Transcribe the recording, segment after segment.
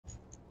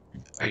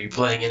Are you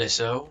playing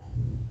NSO?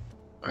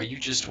 Are you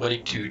just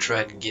wanting to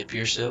try and gimp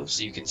yourself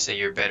so you can say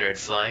you're better at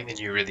flying than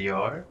you really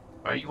are?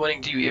 Are you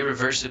wanting to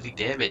irreversibly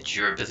damage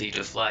your ability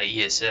to fly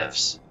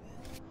ESFs?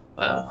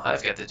 Well,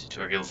 I've got the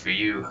tutorial for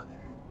you.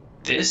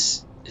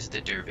 This is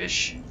the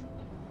Dervish.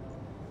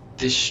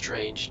 This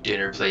strange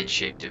dinner plate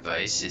shaped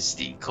device is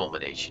the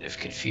culmination of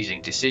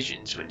confusing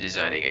decisions when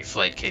designing a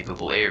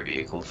flight-capable air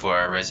vehicle for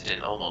our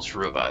resident almost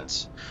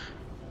robots.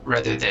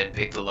 Rather than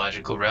pick the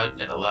logical route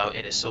and allow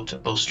NSO to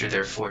bolster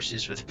their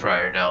forces with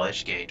prior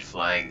knowledge gained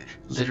flying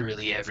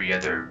literally every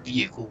other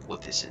vehicle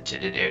with this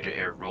intended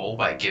air-to-air role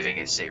by giving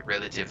it a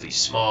relatively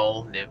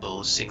small,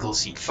 nimble,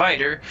 single-seat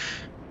fighter,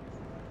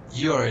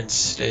 you are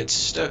instead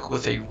stuck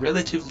with a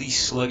relatively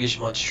sluggish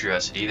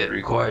monstrosity that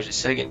requires a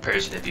second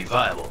person to be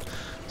viable,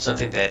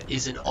 something that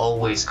isn't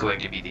always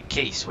going to be the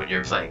case when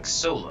you're playing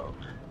solo,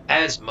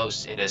 as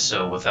most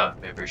NSO without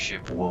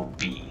membership will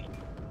be.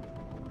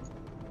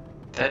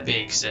 That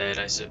being said,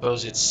 I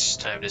suppose it's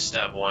time to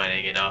stop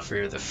whining and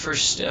offer the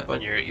first step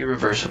on your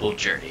irreversible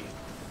journey,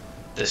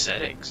 the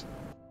settings.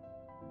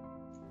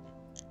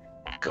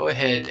 Go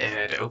ahead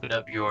and open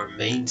up your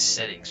main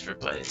settings for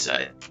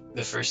PlanetSide.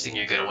 The first thing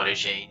you're going to want to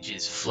change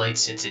is flight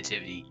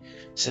sensitivity.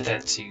 Set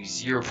that to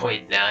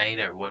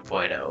 0.9 or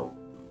 1.0.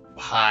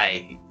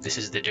 High. This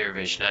is the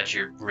Dervish, not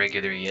your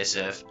regular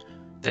ESF.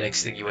 The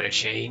next thing you want to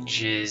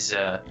change is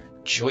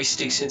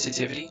joystick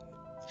sensitivity.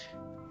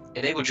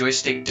 Enable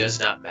joystick does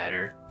not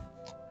matter.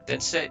 Then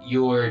set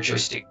your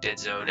joystick dead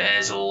zone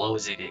as low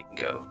as it can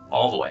go,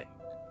 all the way.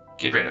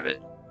 Get rid of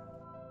it.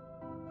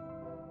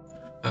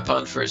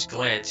 Upon first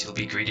glance, you'll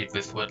be greeted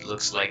with what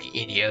looks like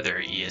any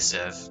other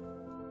ESF.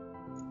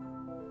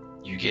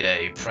 You get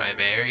a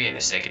primary and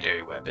a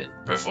secondary weapon,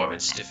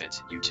 performance,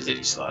 defense, and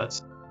utility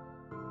slots.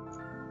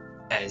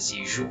 As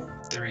usual,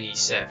 3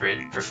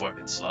 separate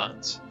performance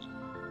slots.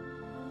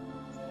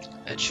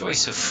 A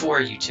choice of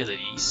 4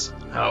 utilities,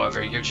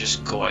 however, you're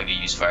just going to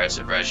use fire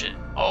suppression,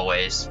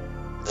 always,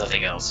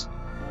 nothing else.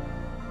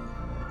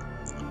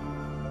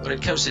 When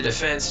it comes to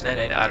defense,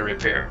 9-9 auto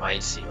repair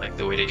might seem like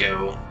the way to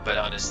go, but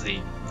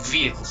honestly,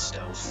 vehicle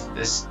stealth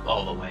is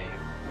all the way.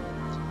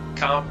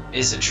 Comp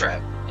is a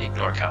trap,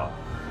 ignore comp.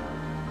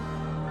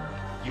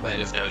 You might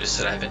have noticed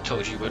that I haven't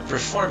told you what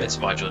performance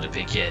module to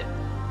pick yet.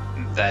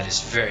 That is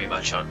very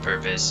much on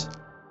purpose.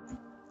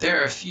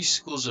 There are a few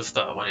schools of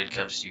thought when it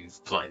comes to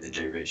flying the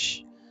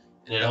Dervish,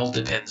 and it all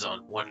depends on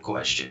one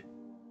question.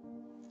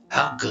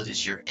 How good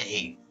is your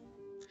aim?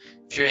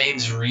 If your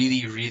aim's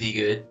really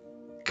good,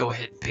 go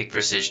ahead and pick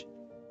precision.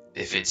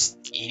 If it's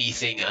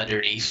anything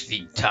underneath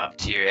the top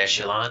tier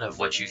echelon of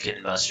what you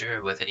can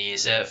muster with an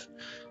ESF,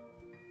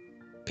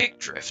 pick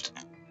drift.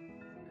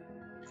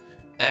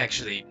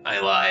 Actually,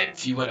 I lied.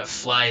 If you want to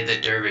fly the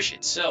Dervish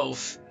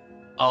itself,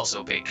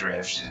 also pick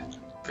drift.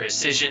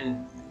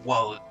 Precision,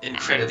 while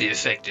incredibly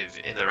effective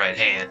in the right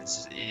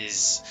hands,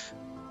 is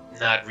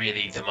not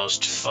really the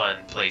most fun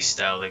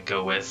playstyle to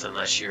go with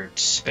unless you're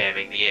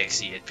spamming the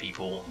XE at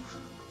people.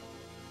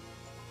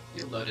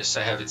 You'll notice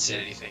I haven't said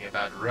anything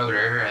about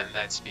rotor, and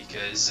that's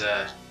because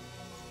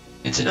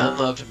it's an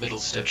unloved middle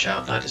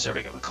stepchild not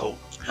deserving of a cult.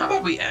 How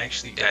about we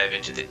actually dive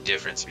into the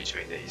difference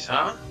between these,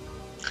 huh?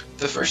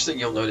 The first thing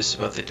you'll notice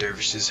about the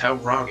Dervish is how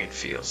wrong it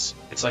feels.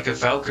 It's like a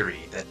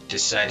Valkyrie that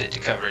decided to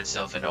cover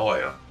itself in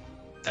oil.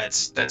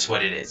 That's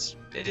what it is.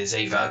 It is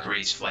a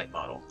Valkyrie's flight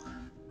model.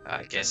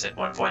 I guess at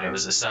one point it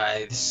was a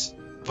Scythes,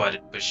 but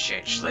it was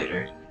changed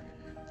later.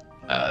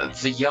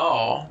 The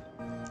yaw,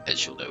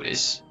 as you'll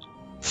notice,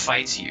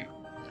 fights you.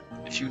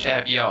 If you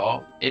tap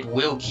yaw, it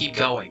will keep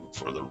going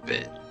for a little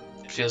bit.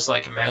 It feels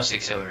like mouse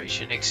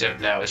acceleration,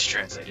 except now it's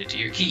translated to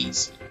your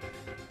keys.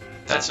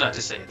 That's not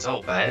to say it's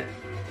all bad.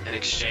 In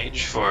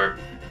exchange for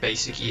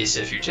basic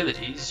ESF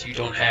utilities, you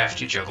don't have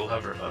to juggle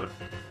hover mode.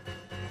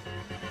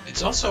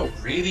 It's also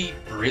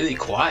really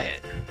quiet.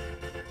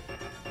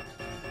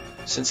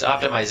 Since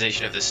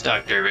optimization of the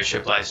stock Dervish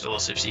applies to all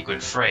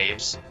subsequent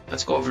frames,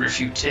 let's go over a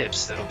few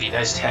tips that'll be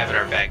nice to have in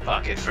our back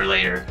pocket for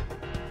later.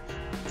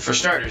 For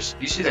starters,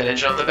 you see that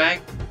engine on the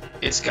back?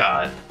 It's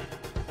God.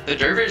 The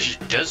Dervish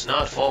does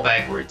not fall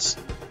backwards.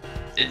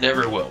 It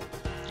never will.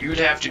 You'd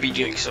have to be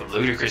doing some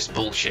ludicrous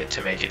bullshit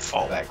to make it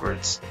fall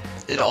backwards.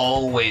 It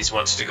always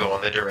wants to go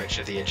on the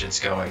direction the engine's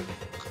going.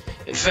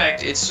 In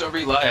fact, it's so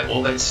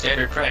reliable that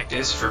standard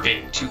practice for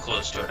being too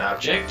close to an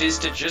object is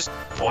to just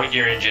point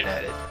your engine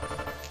at it.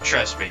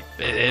 Trust me,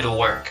 it'll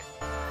work.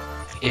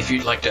 If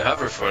you'd like to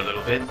hover for a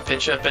little bit,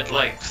 pitch up at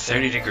like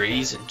 30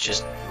 degrees and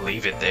just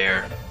leave it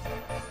there.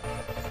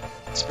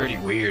 It's pretty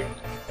weird.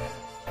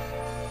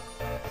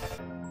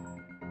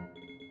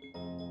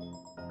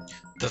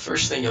 The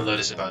first thing you'll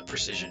notice about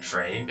Precision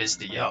Frame is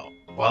the yaw.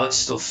 While it's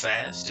still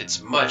fast,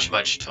 it's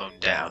much toned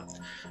down.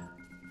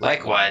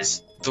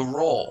 Likewise, the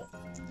roll.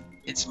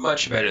 It's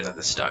much better than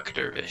the stock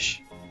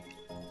Dervish.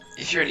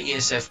 If you're an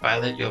ESF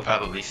pilot, you'll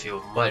probably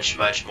feel much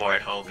more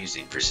at home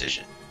using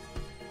Precision.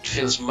 It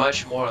feels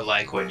much more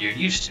like what you're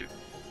used to.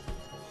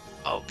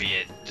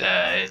 Albeit,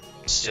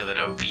 it's still an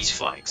obese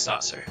flying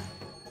saucer.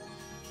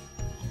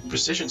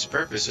 Precision's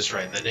purpose is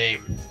right in the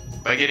name.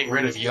 By getting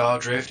rid of yaw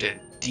drift and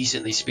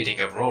decently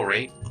speeding up roll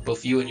rate,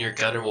 both you and your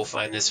gunner will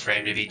find this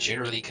frame to be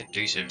generally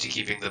conducive to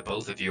keeping the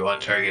both of you on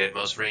target at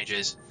most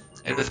ranges,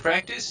 and with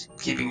practice,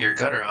 keeping your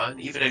gunner on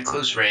even at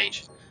close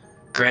range.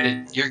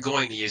 Granted, you're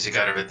going to use a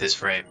gunner with this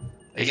frame.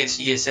 Against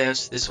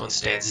ESFs, this one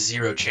stands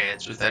zero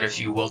chance without a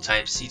few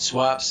well-timed seat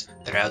swaps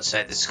that are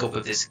outside the scope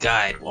of this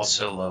guide while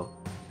solo.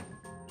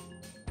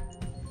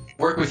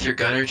 Work with your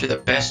gunner to the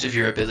best of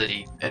your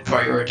ability and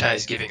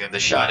prioritize giving them the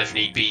shot if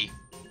need be.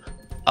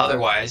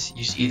 Otherwise,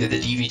 use either the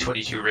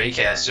DV-22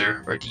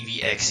 Raycaster or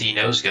DV-XE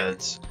nose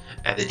guns,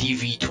 and the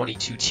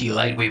DV-22T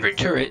Lightweaver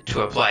turret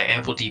to apply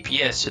ample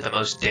DPS to the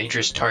most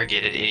dangerous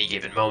target at any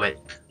given moment.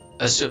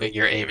 Assuming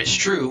your aim is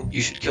true,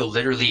 you should kill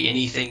literally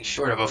anything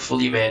short of a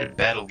fully manned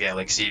battle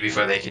galaxy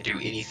before they can do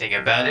anything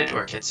about it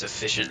or can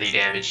sufficiently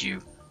damage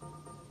you.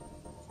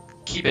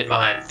 Keep in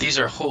mind, these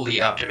are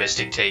wholly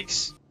optimistic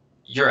takes.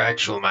 Your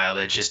actual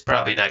mileage is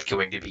probably not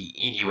going to be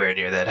anywhere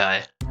near that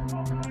high.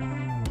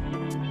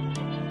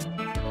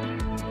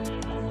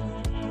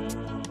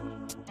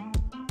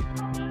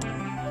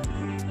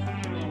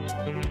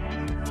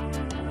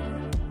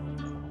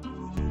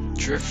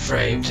 Drift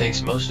frame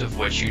takes most of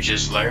what you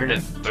just learned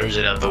and throws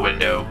it out the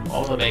window,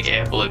 all to make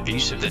ample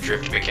abuse of the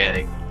drift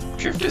mechanic.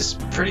 Drift is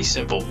pretty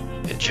simple.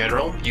 In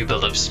general, you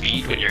build up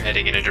speed when you're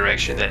heading in a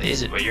direction that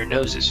isn't where your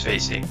nose is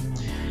facing.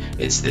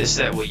 It's this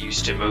that we'll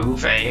use to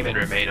move, aim, and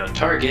remain on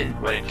target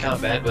when in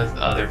combat with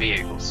other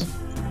vehicles.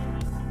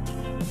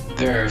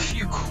 There are a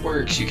few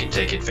quirks you can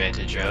take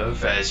advantage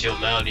of, as you'll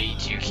now need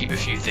to keep a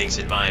few things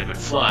in mind when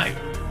flying.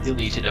 You'll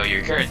need to know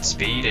your current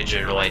speed, a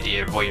general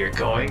idea of where you're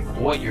going,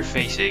 what you're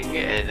facing,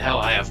 and how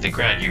high off the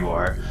ground you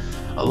are,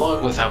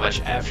 along with how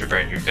much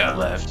afterburn you've got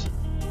left.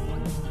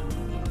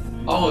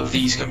 All of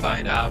these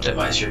combine to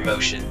optimize your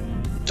motion.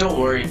 Don't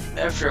worry,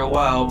 after a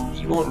while,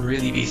 you won't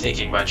really be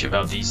thinking much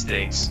about these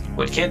things.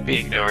 What can't be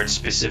ignored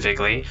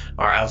specifically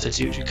are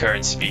altitude,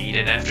 current speed,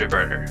 and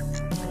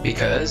afterburner.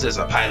 Because, as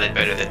a pilot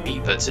better than me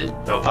puts it,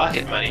 no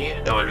pocket money,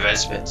 no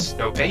investments,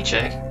 no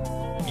paycheck,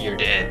 you're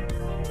dead.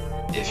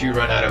 If you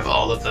run out of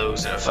all of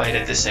those in a fight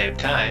at the same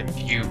time,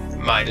 you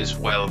might as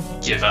well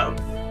give up.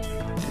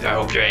 I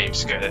hope your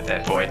aim's good at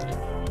that point.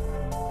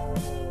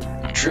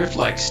 Drift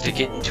likes to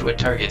get into a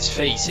target's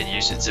face and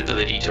use its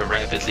ability to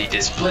rapidly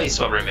displace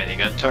while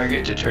remaining on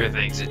target to turn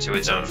things into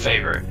its own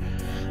favor.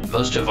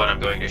 Most of what I'm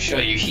going to show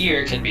you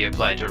here can be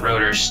applied to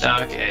rotor,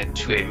 stock, and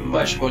to a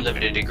much more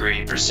limited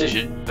degree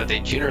precision, but they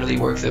generally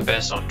work the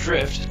best on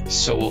drift,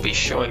 so we'll be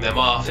showing them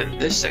off in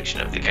this section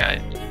of the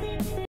guide.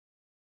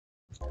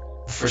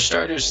 For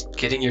starters,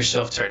 getting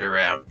yourself turned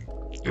around.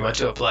 You want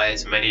to apply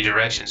as many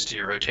directions to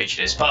your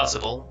rotation as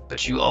possible,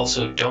 but you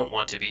also don't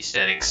want to be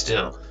standing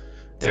still.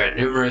 There are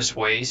numerous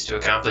ways to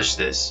accomplish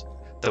this.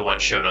 The one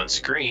shown on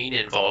screen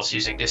involves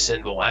using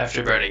descend while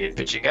afterburning and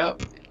pitching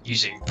up,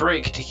 using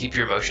brake to keep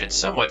your motion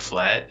somewhat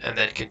flat, and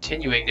then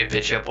continuing to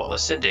pitch up while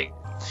ascending.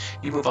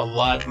 You move a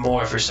lot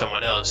more for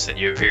someone else than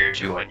you appear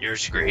to on your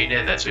screen,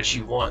 and that's what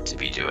you want to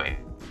be doing.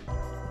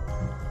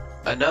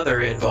 Another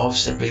involves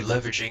simply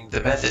leveraging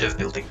the method of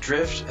building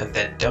drift and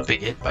then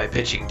dumping it by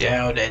pitching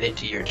down and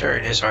into your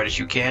turn as hard as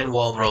you can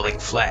while rolling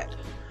flat.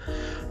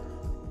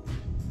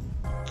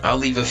 I'll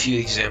leave a few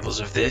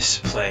examples of this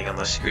playing on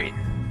the screen.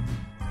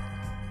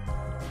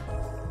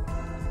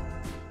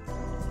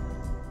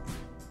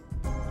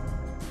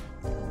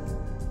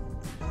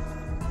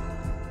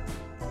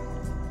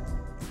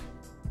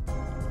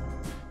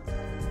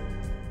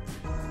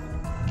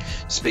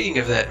 Speaking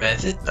of that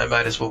method, I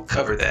might as well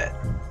cover that.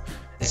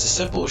 It's a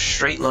simple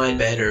straight line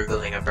manner of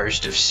building a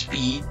burst of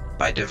speed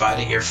by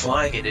dividing your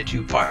flying into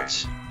two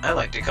parts. I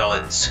like to call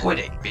it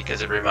squinting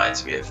because it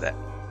reminds me of that.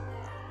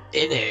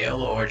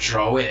 Inhale or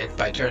draw in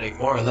by turning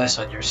more or less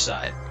on your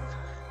side,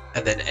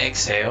 and then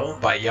exhale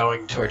by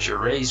yawing towards your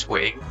raised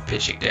wing,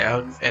 pitching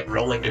down, and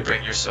rolling to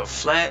bring yourself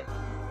flat,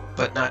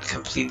 but not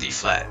completely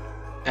flat.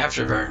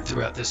 Afterburn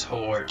throughout this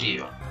whole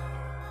ordeal.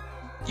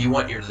 You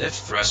want your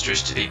lift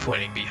thrusters to be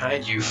pointing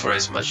behind you for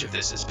as much of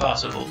this as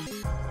possible.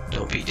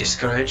 Don't be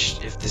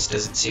discouraged if this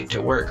doesn't seem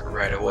to work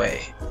right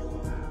away.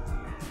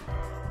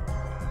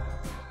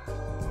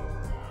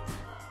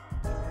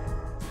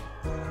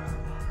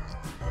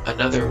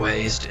 Another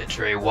way is to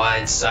enter a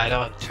wide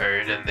side-on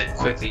turn and then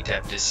quickly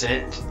tap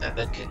descend and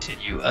then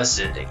continue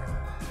ascending.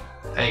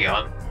 Hang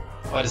on,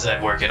 why does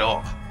that work at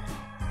all?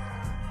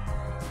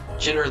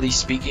 Generally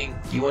speaking,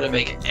 you want to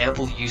make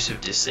ample use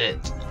of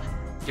descend.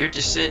 Your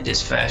descend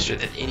is faster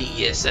than any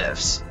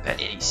ESFs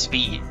at any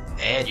speed,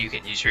 and you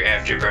can use your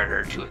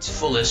afterburner to its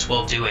fullest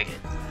while doing it.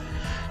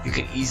 You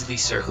can easily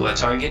circle a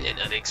target in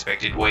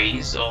unexpected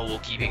ways, all while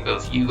keeping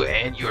both you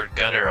and your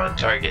gunner on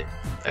target.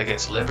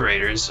 Against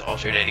liberators,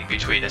 alternating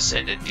between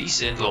ascend and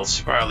descend while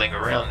spiraling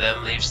around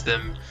them leaves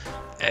them,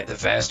 at the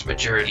vast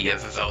majority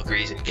of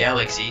Valkyries and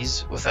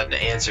Galaxies, without an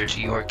answer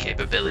to your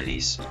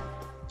capabilities.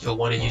 You'll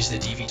want to use the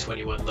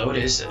DV-21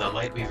 Lotus and the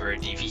Lightweaver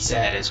and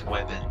DV-Zad as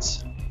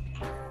weapons.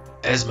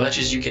 As much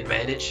as you can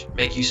manage,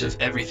 make use of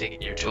everything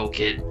in your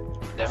toolkit.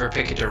 Never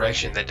pick a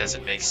direction that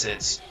doesn't make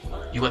sense.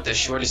 You want the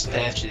shortest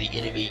path to the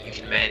enemy you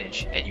can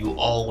manage, and you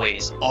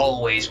always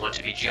want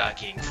to be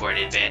jockeying for an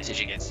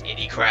advantage against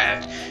any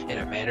craft in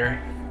a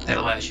manner that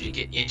allows you to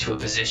get into a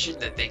position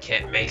that they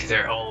can't make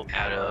their own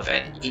out of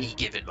at any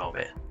given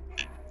moment.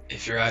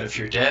 If you're out of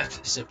your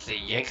depth, simply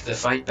yank the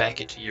fight back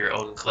into your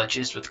own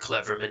clutches with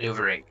clever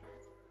maneuvering.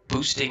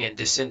 Boosting and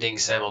descending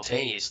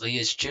simultaneously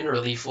is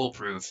generally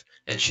foolproof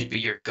and should be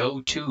your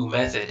go-to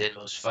method in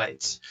most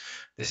fights.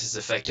 This is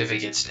effective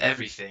against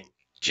everything.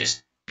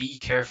 Just be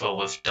careful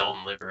with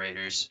Dome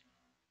Liberators.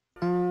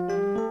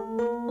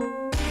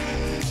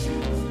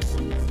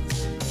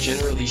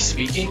 Generally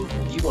speaking,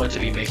 you want to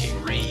be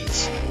making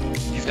reads.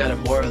 You've got to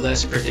more or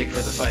less predict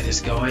where the fight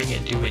is going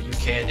and do what you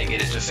can to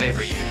get it to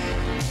favor you.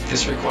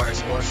 This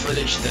requires more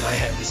footage than I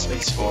have the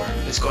space for.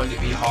 It's going to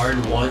be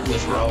hard-won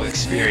with raw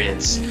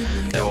experience.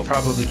 There will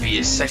probably be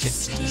a second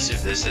piece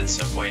of this at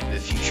some point in the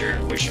future,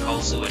 which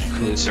also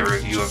includes a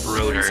review of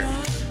Rotor.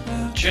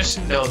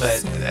 Just know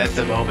that at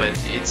the moment,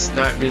 it's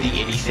not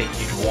really anything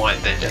you'd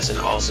want that doesn't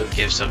also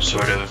give some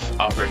sort of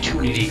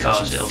opportunity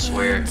cost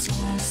elsewhere.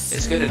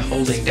 It's good at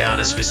holding down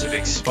a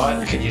specific spot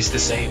and can use the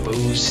same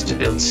moves to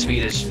build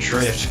speed as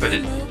drift, but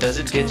it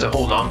doesn't get to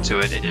hold on to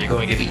it, and you're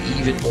going to be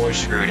even more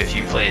screwed if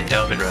you play it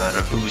dumb and run out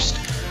of boost.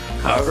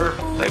 However,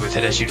 play with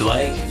it as you'd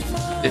like.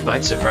 It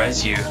might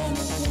surprise you.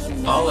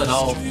 All in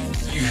all,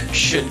 you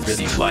shouldn't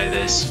really fly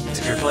this.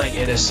 If you're playing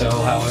NSO,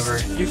 however,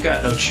 you've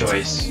got no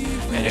choice.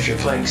 And if you're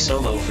playing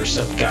solo for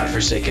some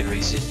godforsaken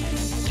reason,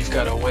 you've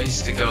got a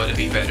ways to go to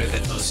be better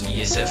than most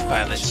ESF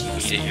pilots you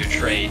meet at your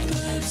trade.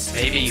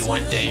 Maybe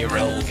one day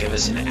Rel will give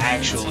us an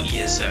actual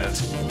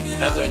ESF.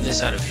 I've learned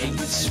this out of hate and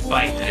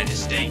spite and a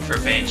disdain for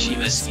Banshee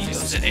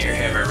Mosquitoes and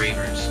Airhammer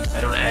Reavers.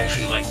 I don't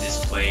actually like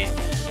this plane.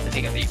 I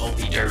think I'm the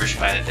only Dervish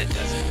pilot that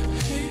does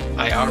it.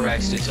 I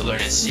RX'd it to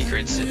learn its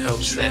secrets in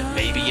hopes that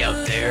maybe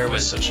out there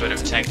was some sort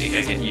of tactic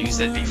I could use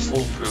that'd be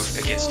foolproof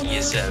against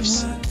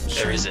ESFs.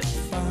 There isn't.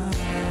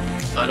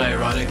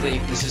 Unironically,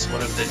 this is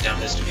one of the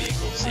dumbest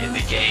vehicles in the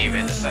game,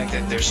 and the fact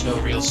that there's no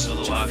real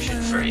solo option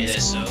for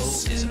NSO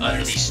is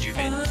utterly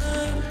stupid.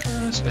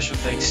 Special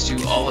thanks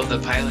to all of the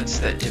pilots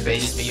that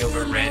debated me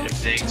over random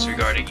things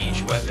regarding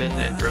each weapon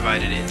and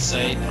provided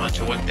insight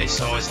onto what they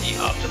saw as the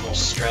optimal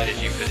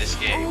strategy for this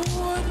game.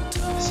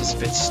 This has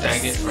been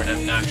stagnant for an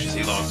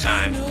obnoxiously long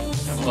time.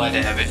 I'm glad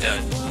to have it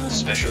done.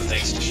 Special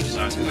thanks to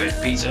Shizaku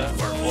and Pizza,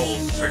 or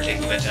Wolf, for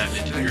taking the time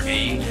to tutor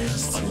me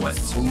on what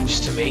moves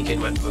to make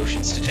and what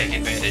motions to take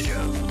advantage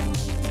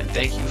of. And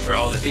thank you for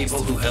all the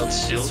people who held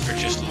still for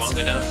just long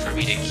enough for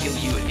me to kill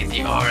you and get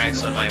the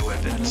RX on my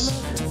weapons.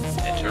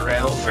 And to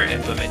Rel for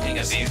implementing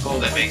a vehicle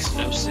that makes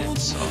no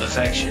sense on the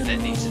faction that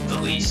needs it the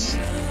least.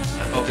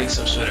 I'm hoping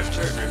some sort of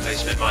turret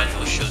replacement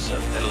module shows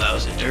up that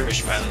allows a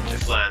Dervish pilot to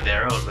fly on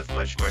their own with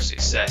much more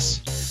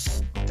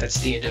success. That's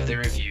the end of the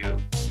review.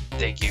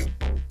 Thank you.